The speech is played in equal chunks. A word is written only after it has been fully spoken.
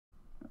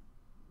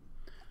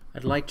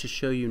I'd like to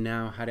show you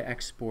now how to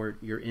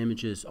export your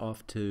images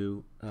off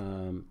to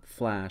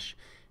Flash,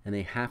 and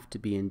they have to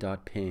be in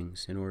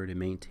 .pings in order to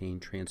maintain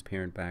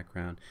transparent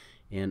background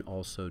and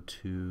also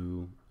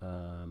to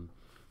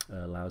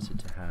allows it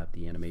to have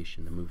the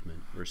animation, the movement,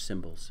 or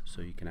symbols,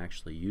 so you can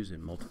actually use it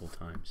multiple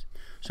times.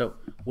 So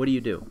what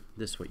do?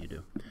 This is what you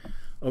do.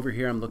 Over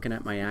here I'm looking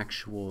at my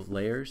actual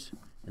layers.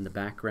 In the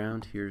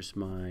background, here's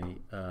my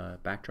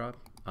backdrop,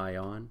 eye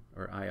on,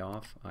 or eye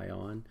off, eye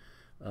on.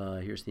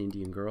 Here's the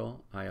Indian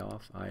girl, eye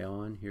off, eye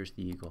on. Here's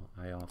the eagle,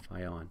 eye off,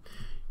 eye on.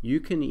 You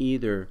can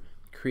either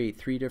create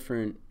 3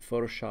 different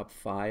Photoshop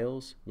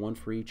files, one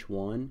for each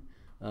one.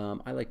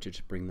 I like to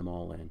just bring them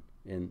all in.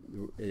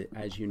 And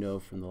as you know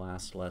from the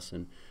last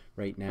lesson,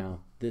 right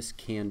now this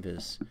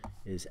canvas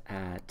is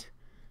at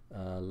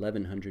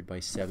 1100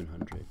 by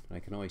 700. I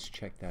can always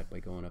check that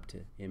by going up to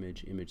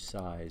image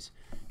size,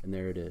 and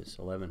there it is,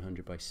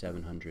 1100 by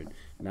 700.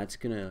 And that's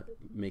going to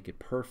make it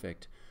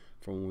perfect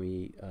for when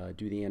we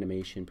do the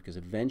animation, because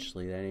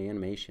eventually that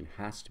animation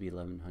has to be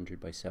 1100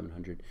 by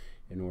 700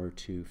 in order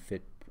to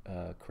fit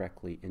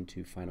correctly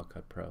into Final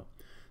Cut Pro.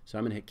 So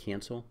I'm going to hit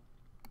cancel,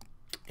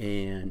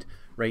 and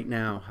right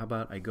now how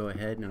about I go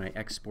ahead and I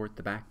export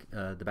the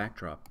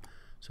backdrop.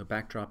 So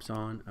backdrop's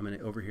on. I'm going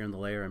to, over here in the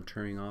layer, I'm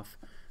turning off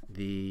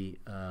the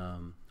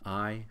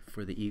eye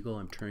for the eagle.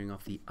 I'm turning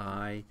off the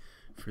eye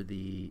for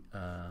the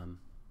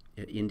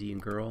Indian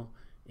girl,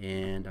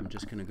 and I'm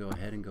just going to go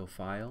ahead and go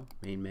File,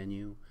 Main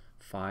Menu,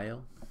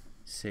 File,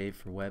 Save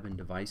for Web and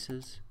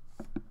Devices.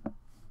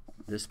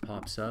 This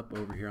pops up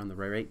over here on the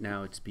right. Right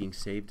now it's being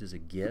saved as a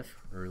GIF,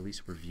 or at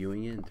least we're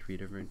viewing it in 3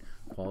 different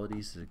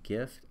qualities as a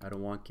GIF. I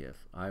don't want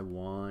GIF. I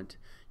want,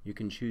 you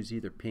can choose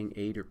either ping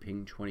 8 or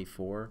ping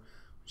 24.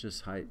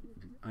 Just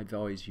I've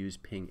always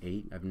used ping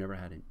 8. I've never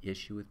had an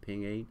issue with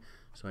ping 8,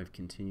 so I've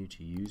continued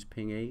to use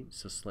ping 8.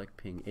 So select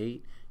ping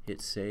 8,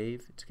 hit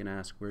save. It's going to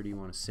ask where do you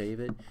want to save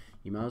it.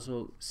 You might as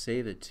well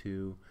save it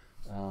to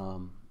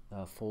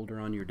a folder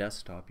on your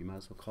desktop. You might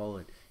as well call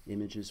it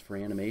Images for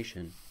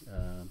Animation,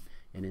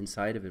 and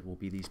inside of it will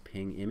be these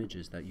ping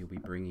images that you'll be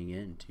bringing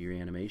in to your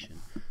animation.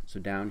 So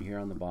down here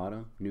on the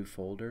bottom, new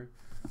folder.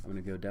 I'm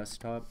going to go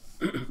desktop,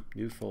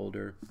 new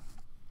folder.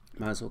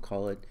 Might as well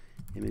call it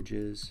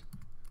Images,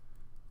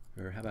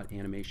 or how about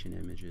Animation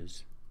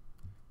Images?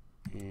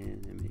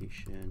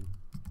 Animation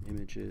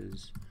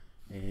Images,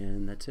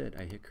 and that's it.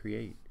 I hit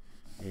create,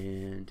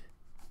 and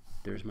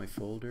there's my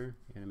folder,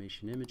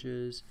 Animation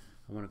Images.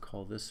 I want to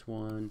call this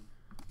one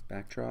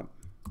Backdrop.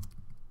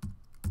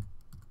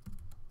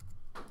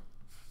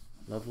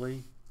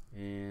 Lovely,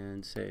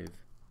 and save.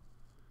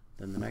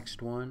 Then the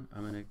next one,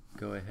 I'm going to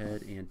go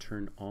ahead and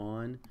turn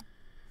on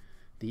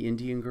the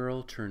Indian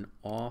girl, turn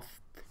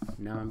off.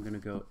 Now I'm going to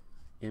go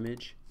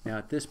image. Now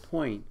at this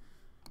point,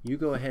 you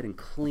go ahead and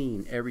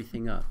clean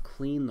everything up.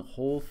 Clean the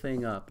whole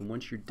thing up, and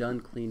once you're done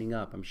cleaning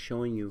up, I'm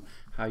showing you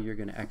how you're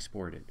going to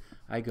export it.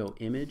 I go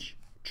image,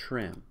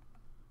 trim.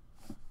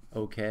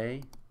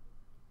 Okay,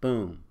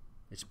 boom.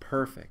 It's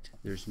perfect.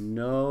 There's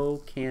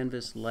no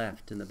canvas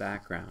left in the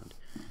background.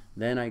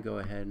 Then I go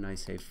ahead and I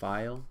say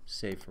File,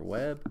 Save for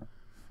Web.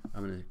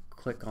 I'm going to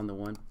click on the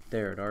one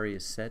there. It already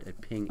is set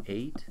at ping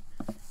 8.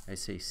 I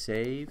say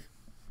Save.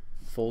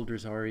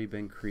 Folder's already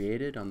been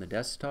created on the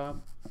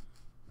desktop.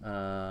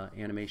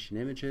 Animation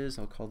Images.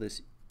 I'll call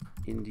this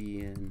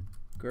Indian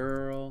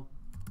Girl.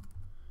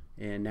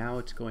 And now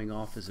it's going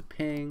off as a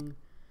ping.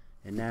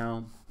 And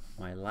now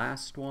my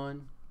last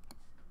one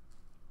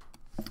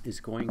is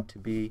going to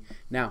be,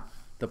 now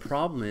the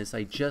problem is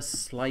I just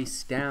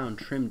sliced down,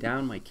 trimmed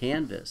down my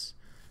canvas.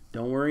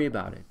 Don't worry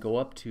about it. Go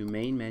up to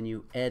Main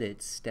Menu,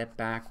 Edit, Step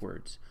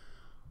Backwards.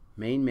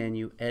 Main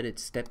Menu, Edit,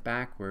 Step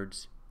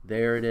Backwards.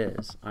 There it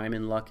is. I'm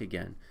in luck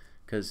again,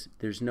 because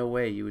there's no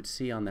way you would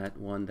see on that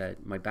one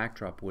that my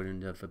backdrop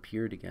wouldn't have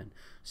appeared again.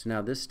 So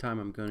now this time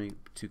I'm going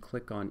to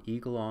click on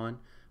Eagle On.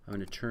 I'm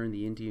going to turn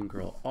the Indian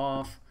girl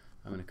off.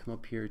 I'm going to come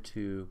up here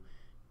to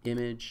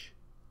Image,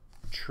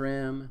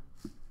 Trim.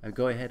 I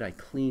go ahead, I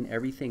clean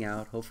everything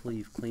out. Hopefully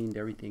you've cleaned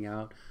everything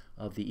out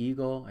of the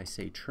eagle. I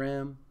say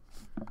trim,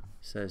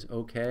 says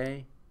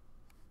OK.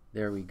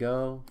 There we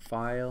go.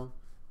 File,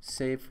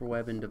 Save for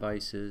Web and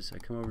Devices. I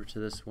come over to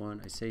this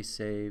one, I say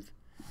save,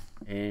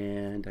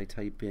 and I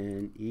type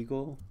in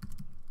eagle.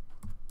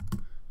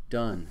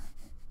 Done.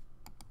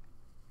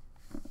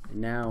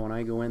 And now when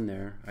I go in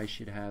there, I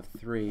should have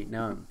 3.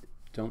 Now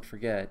don't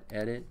forget,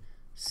 edit,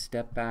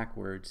 step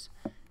backwards.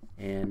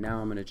 And now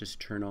I'm going to just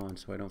turn on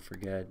so I don't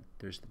forget.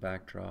 There's the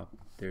backdrop.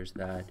 There's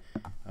that.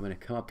 I'm going to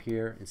come up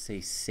here and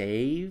say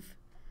save,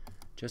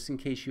 just in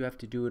case you have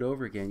to do it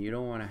over again. You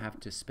don't want to have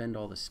to spend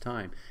all this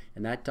time.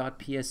 And that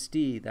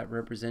 .psd, that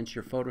represents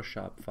your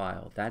Photoshop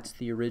file. That's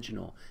the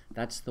original.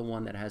 That's the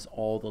one that has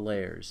all the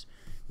layers.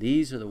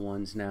 These are the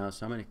ones now.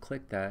 So I'm going to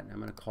click that. I'm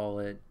going to call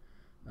it,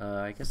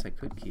 I guess I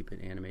could keep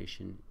it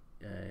Animation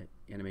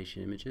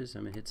Images.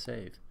 I'm going to hit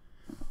save.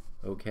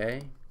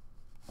 Okay.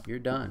 You're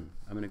done.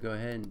 I'm going to go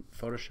ahead and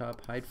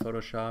Photoshop, hide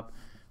Photoshop.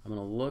 I'm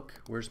going to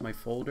look, where's my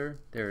folder?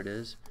 There it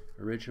is,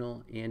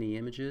 Original Annie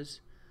Images.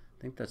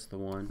 think that's the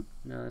one.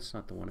 No, that's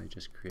not the one I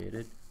just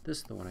created. This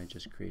is the one I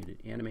just created.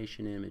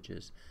 Animation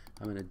images.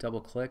 I'm going to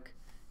double click,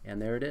 and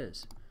there it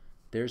is.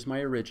 There's my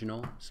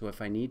original. So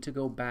if I need to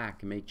go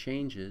back and make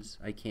changes,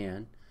 I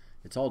can.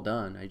 It's all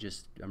done.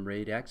 I'm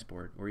ready to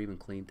export or even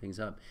clean things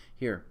up.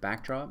 Here,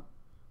 backdrop.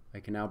 I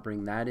can now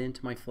bring that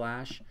into my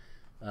Flash.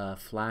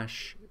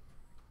 Flash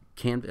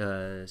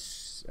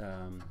canvas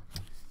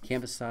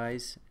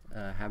size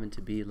having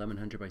to be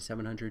 1100 by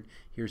 700.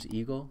 Here's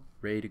Eagle,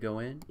 ready to go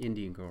in.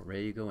 Indian Girl,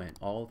 ready to go in.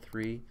 All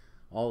three,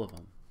 all of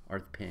them are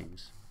the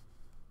pings.